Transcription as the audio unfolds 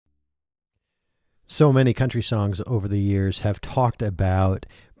So many country songs over the years have talked about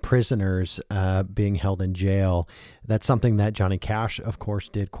prisoners being held in jail. That's something that Johnny Cash, of course,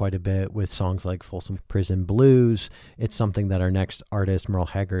 did quite a bit with songs like Folsom Prison Blues. It's something that our next artist, Merle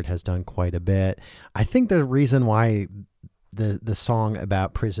Haggard, has done quite a bit. I think the reason why the song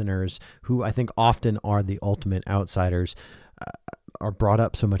about prisoners, who I think often are the ultimate outsiders, are brought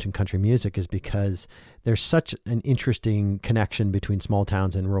up so much in country music is because there's such an interesting connection between small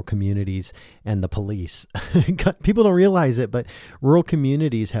towns and rural communities and the police. People don't realize it, but rural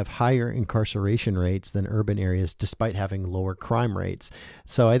communities have higher incarceration rates than urban areas despite having lower crime rates.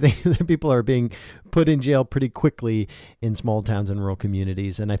 So I think that people are being put in jail pretty quickly in small towns and rural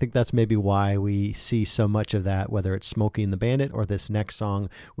communities. And I think that's maybe why we see so much of that, whether it's Smokey and the Bandit or this next song,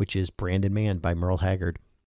 which is Brandon Man by Merle Haggard.